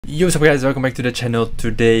Yo, what's up guys, welcome back to the channel.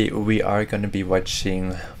 Today we are gonna be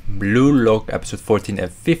watching Bluelock episode 14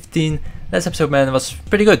 and 15. Last episode, man, was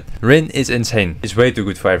pretty good. Rin is insane. He's way too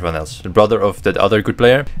good for everyone else. The brother of that other good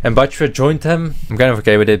player. And Batra joined them. I'm kind of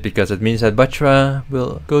okay with it because it means that Batra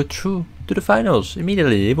will go through to the finals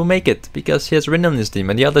immediately. He will make it because he has Rin on his team.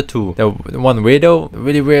 And the other two, the one weirdo,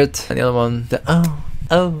 really weird, and the other one, the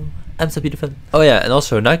oh, I'm so beautiful. Oh yeah, and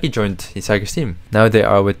also Nagi joined Hisage's team. Now they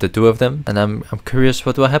are with the two of them, and I'm curious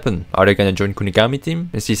what will happen. Are they gonna join Kunigami team?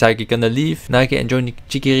 Is Hisage gonna leave Nagi and join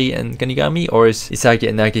Chikiri and Kunigami? Or is Hisage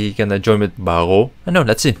and Nagi gonna join with Barou? I don't know,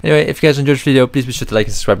 let's see. Anyway, if you guys enjoyed this video, please be sure to like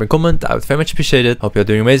and subscribe and comment. I would very much appreciate it. Hope you're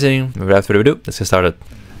doing amazing. Without further ado, let's get started.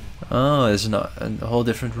 Oh, there's a whole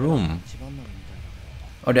different room.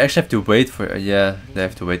 Oh, they actually have to wait for... yeah, they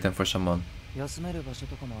have to wait then for someone.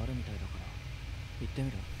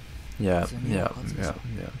 Yeah.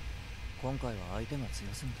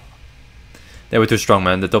 They were too strong,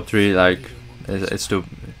 man. The top three, like, it's too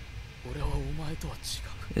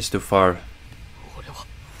far.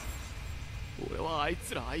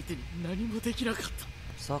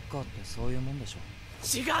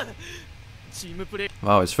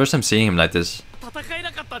 Wow, it's first time seeing him like this.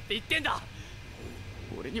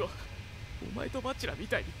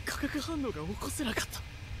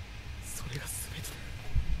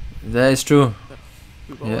 That is true.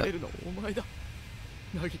 Yeah.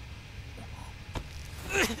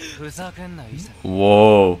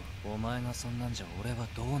 Whoa.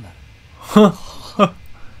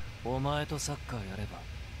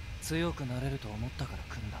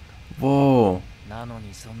 Whoa.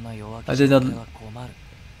 I did not.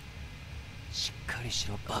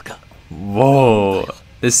 Whoa.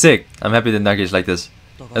 It's sick. I'm happy that Nagi is like this.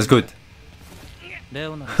 That's good.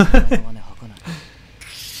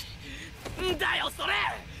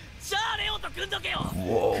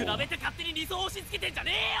 Whoa.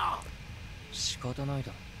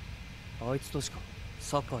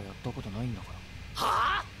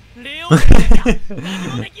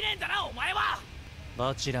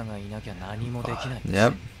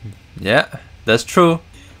 Yep. Yeah, that's true.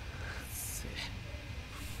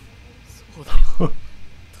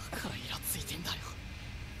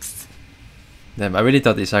 Damn, I really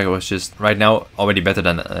thought Hisage was just right now already better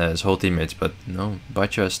than his whole teammates, but no,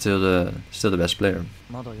 Batra is still the best player.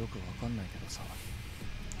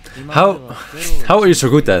 How are you so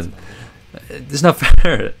good then? This is not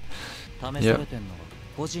fair. Yeah.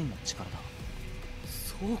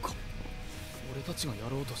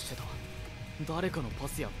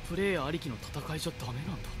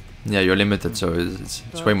 Yeah, you're limited, so it's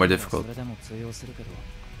way more difficult.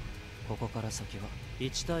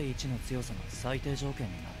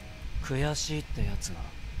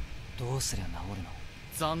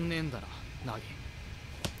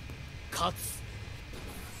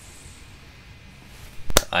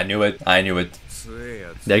 I knew it.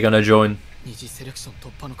 They're gonna join.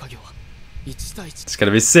 It's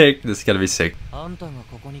gonna be sick. This is gonna be sick.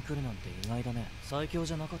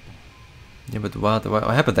 Yeah, but what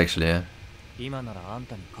happened actually? Yeah.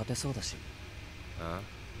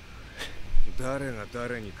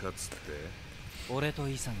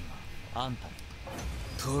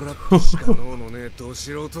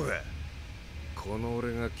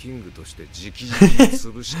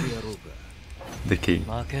 The king.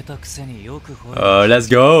 Oh, let's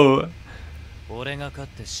go.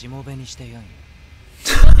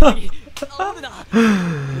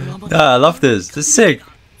 I love this. This is sick.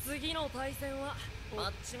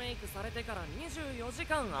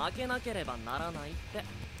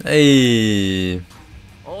 Hey.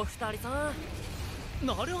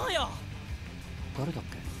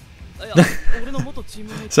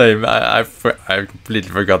 Same. I completely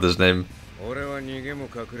forgot his name.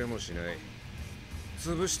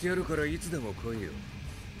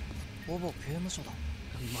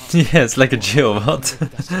 Yeah, it's like a jail. What?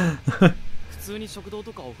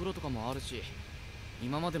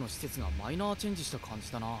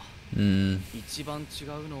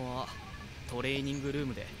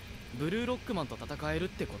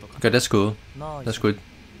 Okay, that's cool. That's good.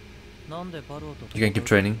 You can keep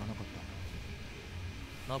training.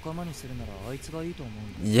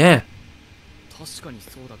 Yeah.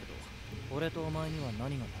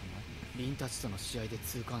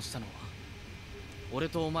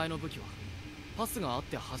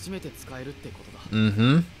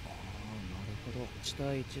 Mm-hmm.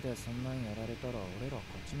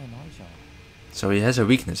 So he has a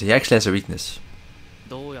weakness. He actually has a weakness.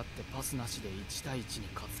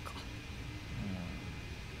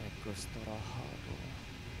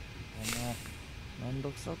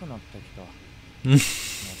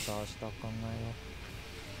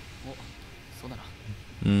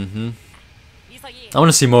 Mm-hmm. I want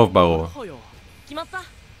to see more of Barou. 決まった。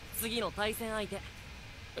次の対戦相手。い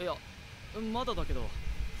や、まだだけど。やっ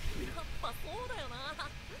ぱそうだよな。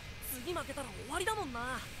次負けたら終わりだもん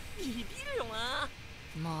な。ビビるよな。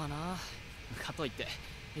まあな。かといって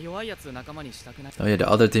弱いやつ仲間にしたくない。 Oh yeah, the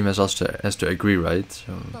other team has to agree, right?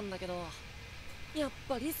 So. なんだけど、やっ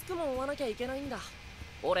ぱリスクも負わなきゃいけないんだ。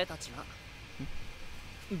俺たちは。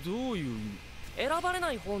どういう意味？選ばれ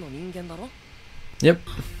ない方の人間だろ？ Yep.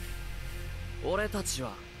 俺たち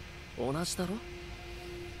は同じだろ？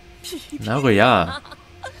なんかや。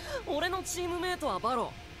俺のチームメイトはバ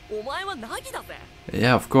ロ、お前はナギだぜ。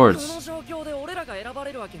Yeah, of course. この状況で俺らが選ば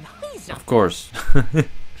れるわけないじゃん。Of course.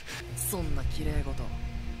 そんな綺麗事。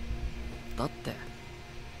だって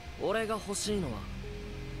俺が欲しいのは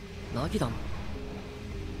ナギだもん。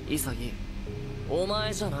潔、お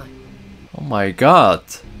前じゃない。Oh my god.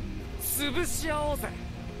 潰し合おうぜ、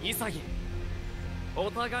潔。お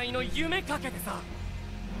互いの夢かけてさ。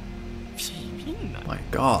ビビんな。 My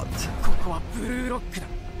god. ここはブルーロックだ。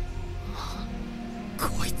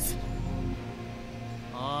こいつ。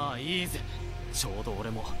ああ、いいぜ。ちょうど俺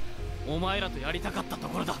もお前らとやりたかったと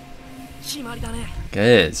ころだ。決まりだね。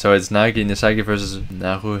 Okay, so it's Nagi Nisagi versus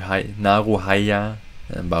Naruhaya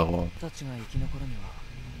and Barou. たちが生き残るには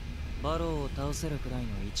バローを倒せるくらいの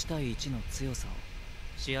1対1の強さを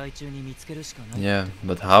試合中に見つけるしかない。 Yeah,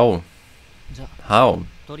 but how? じゃ How?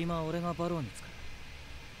 トリマー俺がバローに使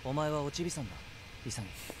う。お前はおちびさんだ、潔。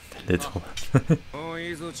 Little. もう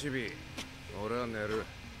いいぞチビ。俺は寝る。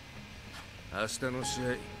明日の試合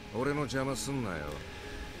俺の邪魔すんなよ。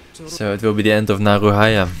 So it will be the end of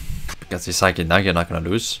Naruhaya. Because Isagi and Nagi are not gonna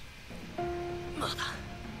lose. まだ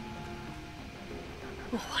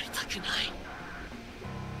終わりたくない。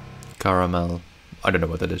 Caramel. I don't know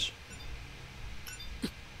what that is.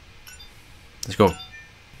 Let's go.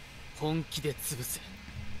 本気で潰す。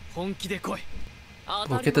本気で来い。 Oh,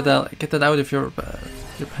 get that out of your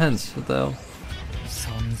pants. What the hell?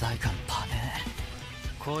 存在感パネ。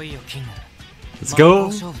来いよキング。 Let's go.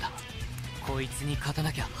 勝負だ。こいつに勝た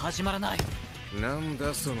なきゃ始まらない。なん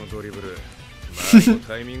だそのドリブル。前の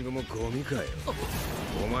タイミングもゴミかよ。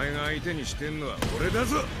お前が相手にしてんのは俺だ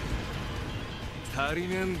ぞ。足り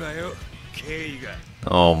ねえんだよ、敬意が。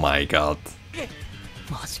 Oh my god.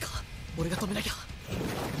 マジか。俺が止めなきゃ。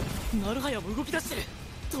ナルハヤも動き出してる。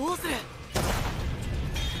どうする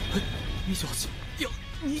？28、いや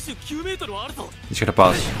29メートルはあるぞ。 He's gonna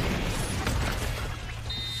pass.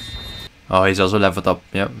 Oh, he's also leveled up.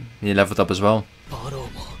 Yep, he leveled up as well. バロ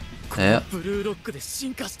ーも Yeah. ブルーロックで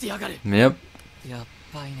進化してやがる。 Yep. やっ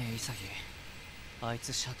ばいね、潔。あい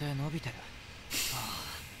つ射程伸びてる。あ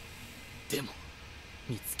あ、でも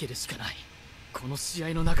見つけるしかない。この試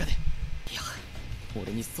合の中で。いや、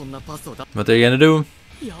俺にそんなパスを出。 What are you gonna do?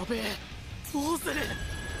 やべえ、どうする？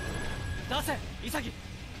出せ、潔。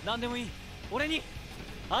何でもいい。俺に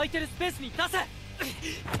空いてるスペースに出せ。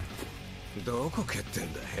どこ蹴って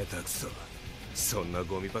んだ、下手くそ。そんな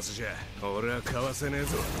ゴミパスじゃ俺はかわせねえ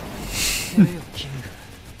ぞ。てめえよキング。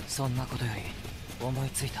そんなことより思い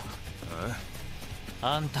ついた。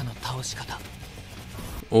あんたの倒し方。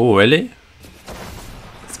 Oh, really?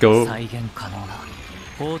 Let's go. 再現可能な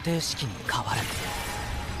方程式に変わる。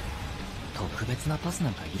特別なパスな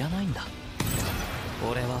んかいらないんだ。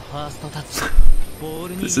俺はファーストタッチ。ボー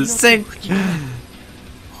ルに This is sick.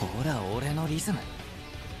 ほら俺のリズム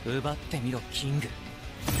奪ってみろキング。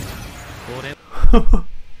俺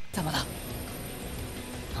様だ。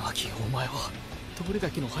ナギ、お前はどれだ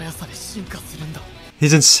けの速さで進化するんだ。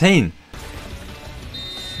 He's insane.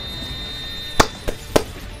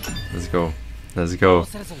 Let's go. Let's go.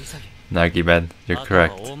 Nagi, man, you're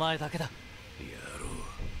correct. お前だけだ。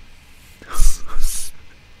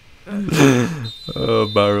 Oh,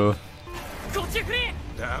 Barou. こっちクリーン。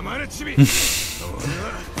黙れチビ。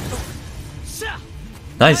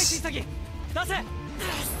 Nice. 出せ。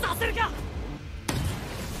させるか。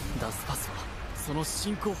出すパスはその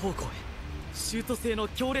進行方向へ。シュート性の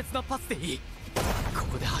強烈なパスでいい。こ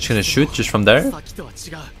こで He's gonna shoot just from there? さっきとは違う。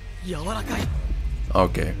柔らかい。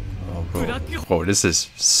 Okay. Oh, bro. This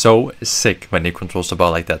is so sick when he controls the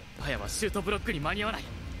ball like that. 早はシュートブロックに間に合わない。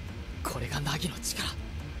これがナギの力。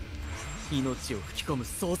命を吹き込む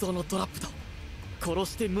想像のトラップと殺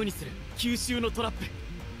して無にする吸収のトラップ。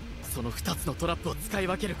その2つのトラップを使い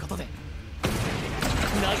分けることで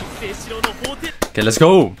ナギ清志郎の法廷。 Okay, let's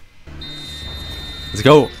go. Let's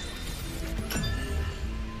go.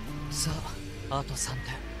 さあ、あと3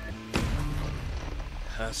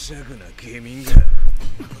点。はしゃぐなゲーミング。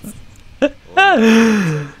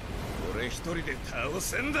俺一人で倒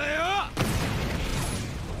せんだよ。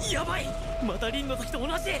やばい。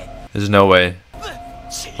There's no way.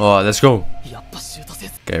 Oh, let's go. やっぱシュートせ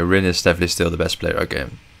ず Okay, Rin is definitely still the best player. Okay.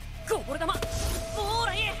 こぼれ球ほ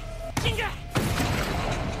らいいキング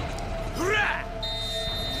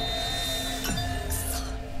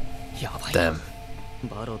やばい Damn.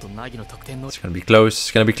 バローとナギの得点の It's gonna be close.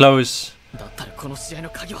 It's gonna be close. だったらこの試合の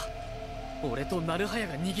鍵は俺とナルハヤ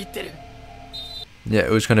が握ってる Yeah,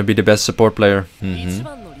 who's gonna be the best support player? 一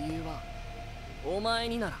番の理由はお前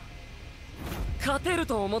になら勝てる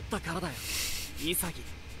と思ったからだよ潔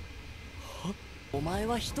お前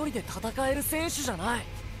は一人で戦える選手じゃない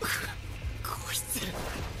こいつ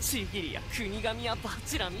ちぎりや国神やバ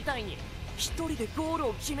チラみたいに一人でゴール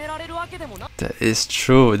を決められるわけでもな That is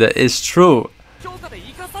true. That is true. 強化で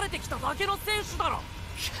生かされてきただけの選手だろ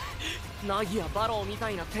ナギやバローみた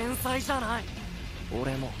いな天才じゃない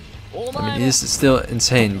俺もお I 前 mean, も he's still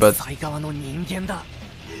insane, but 最側の人間だ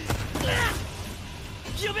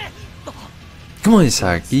やべ come on,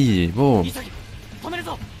 Isagi. Whoa. 潔止める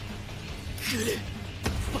ぞ来る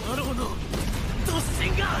バローの突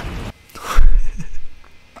進が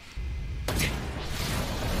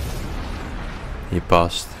He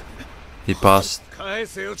passed. He passed. 返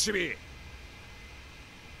せよチビ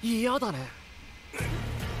嫌だね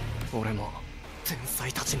俺も天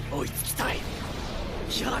才たちに追いつきたい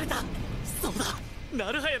やられたそうだ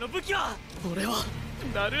ナルハヤの武器は俺は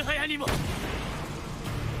ナルハヤにも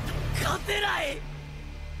勝てない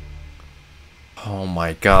Oh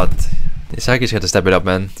my god. Isagi's got to step it up,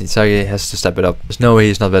 man. Isagi has to step it up. There's no way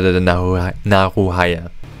he's not better than Naruhaya.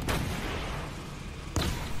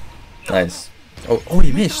 Nice. Oh,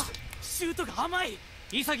 he missed. シュートが甘い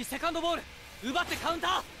潔セカンドボール奪ってカウンタ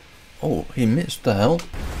ー Oh, he missed. What the hell?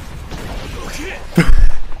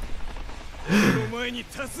 お前に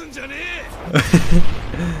立つんじゃね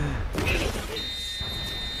え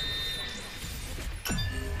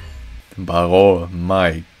Barou,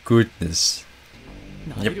 my goodness.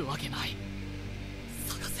 なれるわけない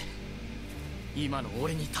探せ今の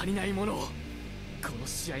俺に足りないものをこの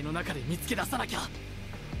試合の中で見つけ出さなきゃ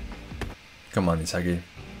Come on, Isagi.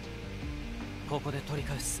 ここで取り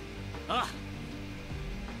返すあ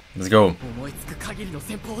あ Let's go. 思いつく限りの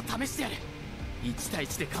戦法を試してやる1対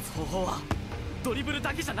1で勝つ方法はドリブル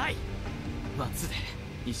だけじゃないワンツーで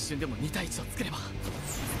一瞬でも2対1を作れば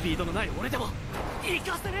スピードのない俺でも行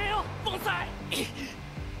かせねえよボンサイ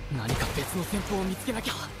何か別の戦法を見つけなき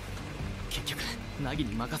ゃ結局ナギ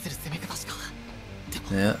に任せる攻め方しかでも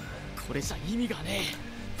Yeah. これじゃ意味がね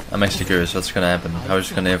え I'm actually curious what's gonna happen. How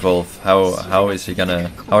is it gonna evolve? How is he gonna...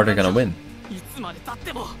 How are they gonna win? いつまで経っ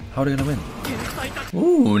ても How are they gonna win? 天才たち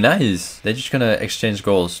Ooh, nice. They're just gonna exchange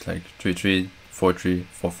goals. Like 3-3, 4-3,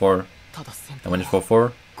 4-4. ただ戦 And 法 when it's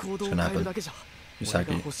 4-4, 行動を it's gonna 変える happen. だけじゃ俺が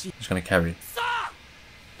Usagi 欲しい is gonna carry. さあ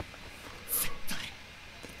絶対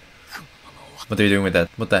このまま終わっ What are you doing with that?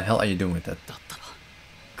 What the hell are you doing with that? だった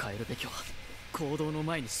ら変えるべきは行動の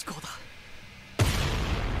前に思考だ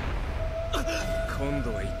今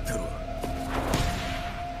度は言ったろ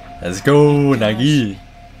Let's go, Nagi!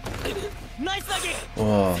 ナイスナギ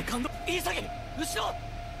Oh, セカンドいい下げ後ろ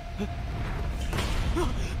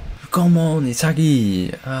come on,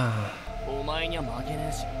 Isagi! Ah. お前には負けね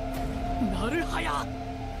えしなるはや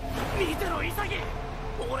見てろイサギ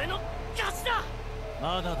俺の勝ちだ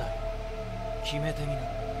まだだ決めてみな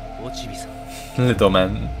おちびさん Little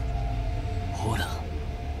man. ほら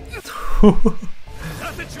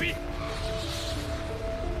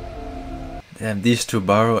Damn, these two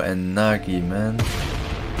Barou and Nagi, man.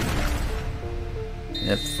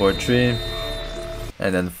 Yep, 4-3.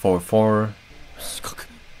 And then 4-4. 四角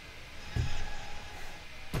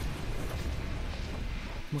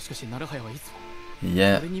もしかしてなるはやはいつも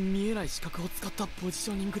Yeah. 俺に見えない視覚を使ったポジ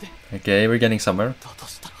ショニングで Okay, we're getting somewhere. だと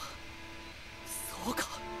したらそうか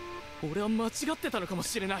俺は間違ってたのかも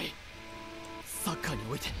しれないサッカーに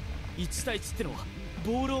おいて1対1ってのは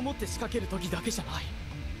ボールを持って仕掛ける時だけじゃない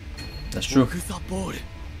That's true. オフザボール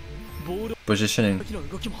ボール Positioning. 時の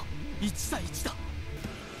動きも1対1だ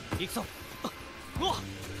行くぞおこ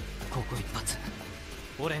こ一発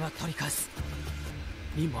俺が取り返す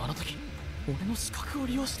今あの時俺の視覚を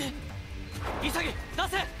利用して潔出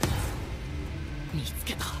せ見つ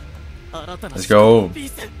けた新たな Let's go. ピー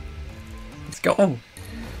ス Let's go.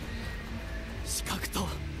 視覚と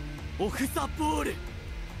オフザボール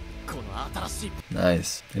この新しい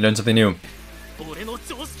Nice. You learned something new. 俺の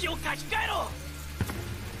常識を書き換えろ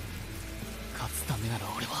勝つためなら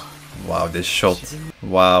俺は Wow, this shot.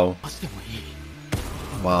 Wow. 勝ちでもいい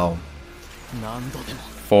Wow. 何度でも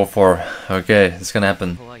 4-4. Okay, it's gonna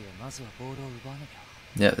happen. とはいえまずはボールを奪わなきゃ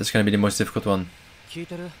Yeah, this is gonna be the most difficult one. 聞い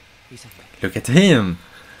てる潔 Look at him!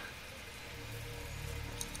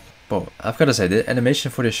 But I've gotta say, the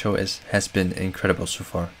animation for this show has been incredible so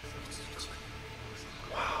far.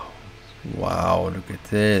 Wow, look at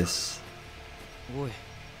this.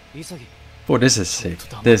 Oh, this is sick.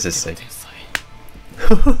 This is sick.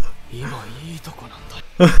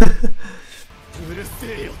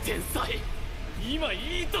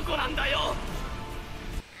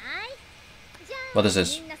 What is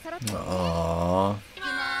this? Aww.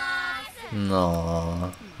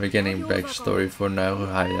 No. We're getting backstory for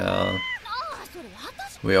Naruhaya.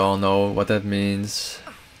 We all know what that means.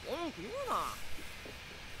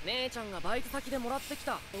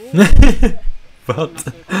 What?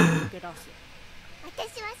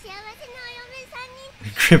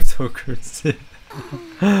 Cryptocurrency.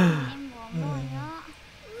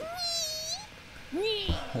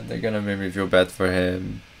 They're gonna make me feel bad for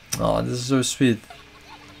him. Oh, this is so sweet.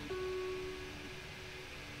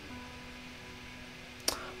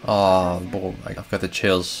 Oh, boy, I've got the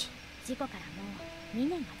chills.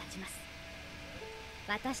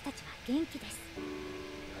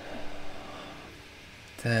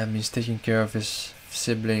 Damn, he's taking care of his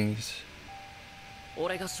siblings.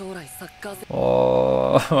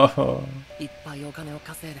 Oh.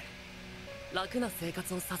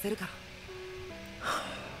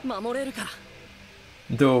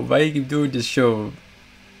 Dude, why you keep doing this show?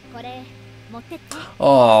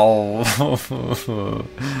 Oh.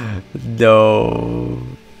 No.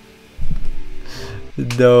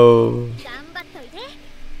 No.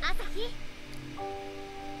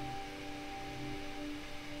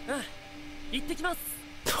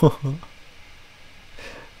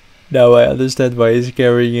 Now I understand why he's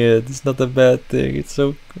carrying it. It's not a bad thing. It's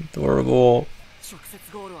so adorable.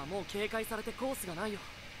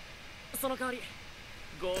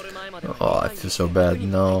 Oh, I feel so bad.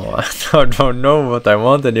 No, I don't know what I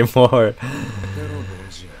want anymore.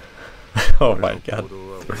 Oh my god.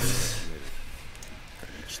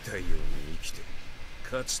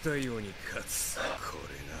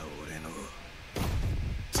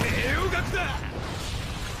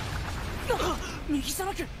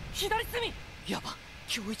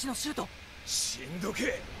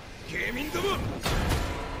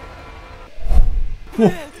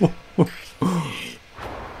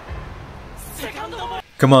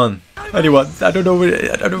 Come on, anyone? I don't know.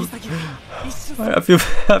 I don't know. I feel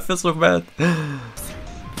so bad.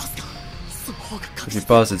 If you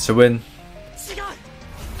pass, it's a win.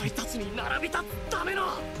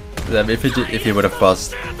 Damn, if he would have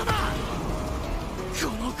passed.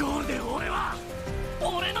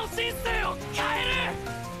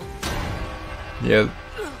 Yep.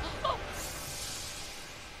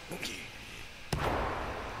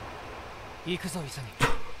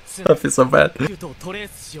 I feel so bad.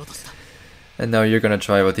 And now you're gonna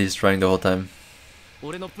try what he's trying the whole time.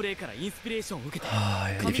 If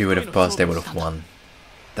you would have passed, they would have won.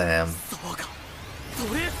 Damn.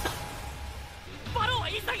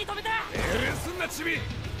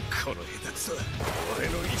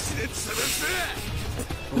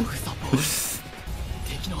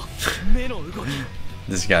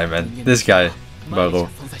 This guy, man. This guy. Barou.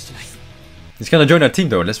 He's gonna join our team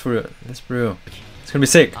though. Let's for real. It's gonna be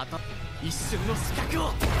sick.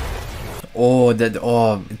 Oh, that.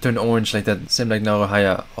 Oh, it turned orange like that. Same like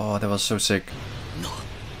Naruhaya. Oh, that was so sick.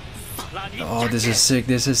 Oh, this is sick.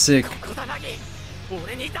 This is sick.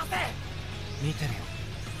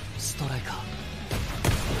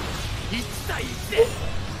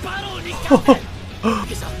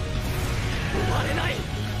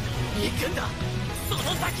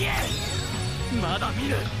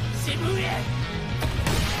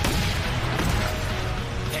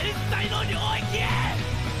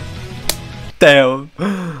 Damn.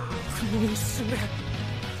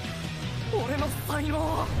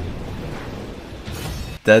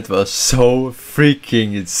 That was so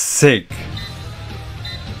freaking sick.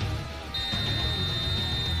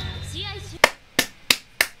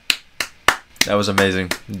 That was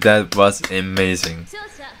amazing. That was amazing.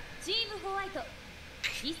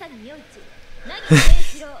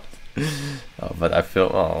 Oh, but I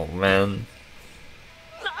feel, oh man.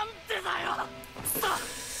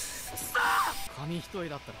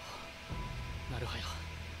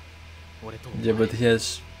 Yeah, but he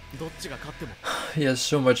has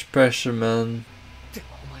so much pressure, man.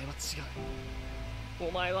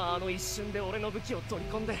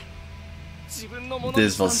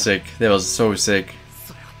 This was sick. That was so sick.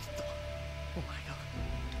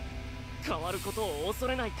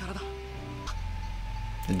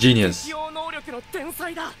 Genius.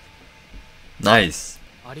 Nice.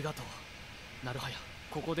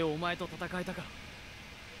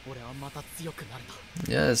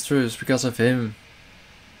 Yeah, it's true. It's because of him.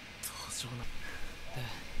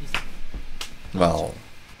 Well,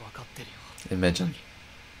 imagine.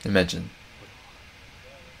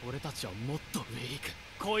 俺たちはもっと上へ行く。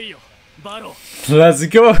来いよ、バロー。Let's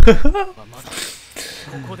go. まだ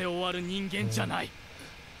ここで終わる人間じゃない。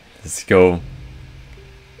Let's go.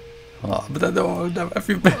 Oh, but I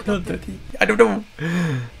feel bad that I don't know. 何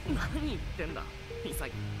言ってんだ、イサ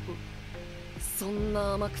ギ。そん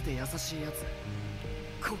な甘くて優しいやつ、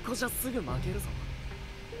ここじゃすぐ負けるぞ。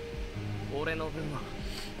俺の分は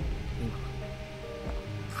今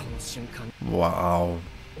この瞬間。 Wow.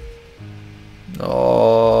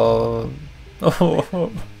 Oh. Oh.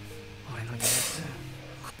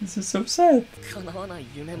 This is so sad. 叶わない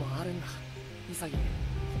夢もあるんだ、イサギ。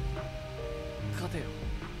勝てよ。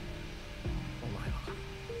お前は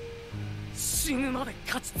死ぬまで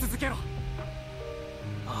勝ち続けろ。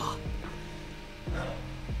ああ。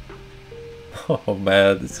 Oh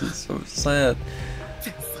man, this is so sad.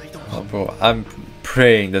 Oh, bro, I'm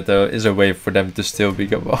praying that there is a way for them to still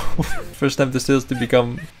become first time to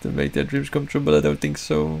make their dreams come true, but I don't think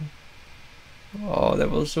so. Oh, that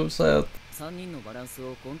was so sad.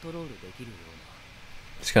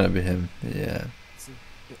 It's gonna be him, yeah.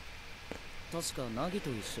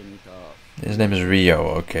 His name is Rio,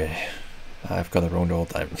 okay. I've got it wrong the whole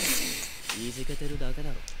time.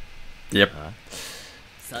 Yep.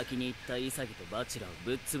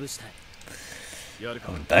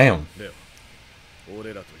 Oh, damn.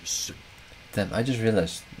 Damn, I just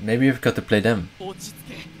realized. Maybe we've got to play them.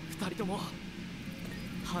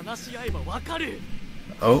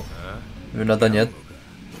 Oh, we're not done yet.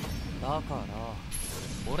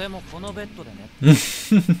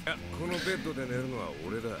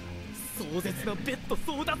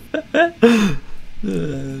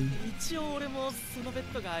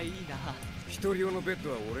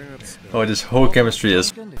 Oh, this whole chemistry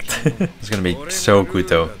is it's gonna be so good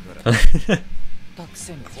though.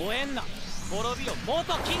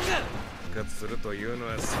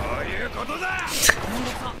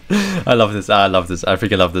 I love this, I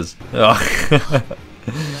freaking love this. Oh.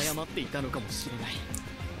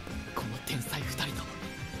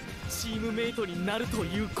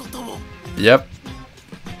 Yep.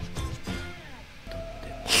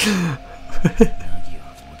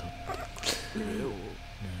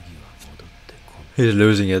 He's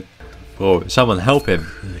losing it. Bro, someone help him.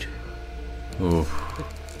 Ooh.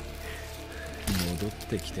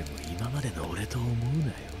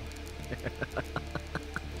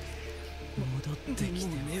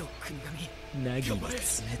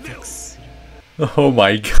 Oh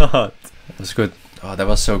my god. That's good. Oh, that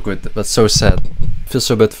was so good. That's so sad. Feels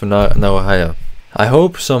so bad for Naohaya. I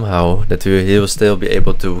hope somehow that he will still be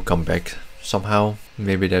able to come back. Somehow.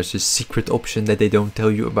 Maybe there's a secret option that they don't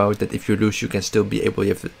tell you about, that if you lose you can still be able,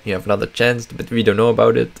 you have another chance, but we don't know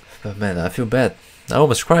about it. But man, I feel bad. I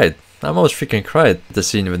almost cried. I almost freaking cried at the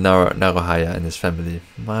scene with Naruhaya and his family.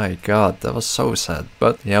 My god, that was so sad.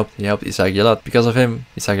 But he helped Isagi a lot. Because of him,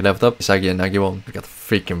 Isagi leveled up, Isagi and Nagi won. We got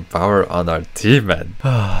freaking power on our team, man.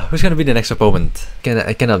 Who's gonna be the next opponent?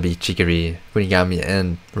 It cannot be Chikiri, Kunigami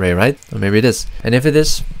and Rei, right? Or maybe it is. And if it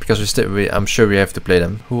is, because I'm sure we have to play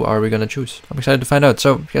them, who are we gonna choose? I'm excited to find out.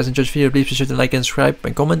 So, if you guys enjoyed the video, please be sure to like and subscribe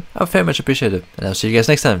and comment. I would very much appreciate it. And I'll see you guys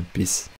next time. Peace.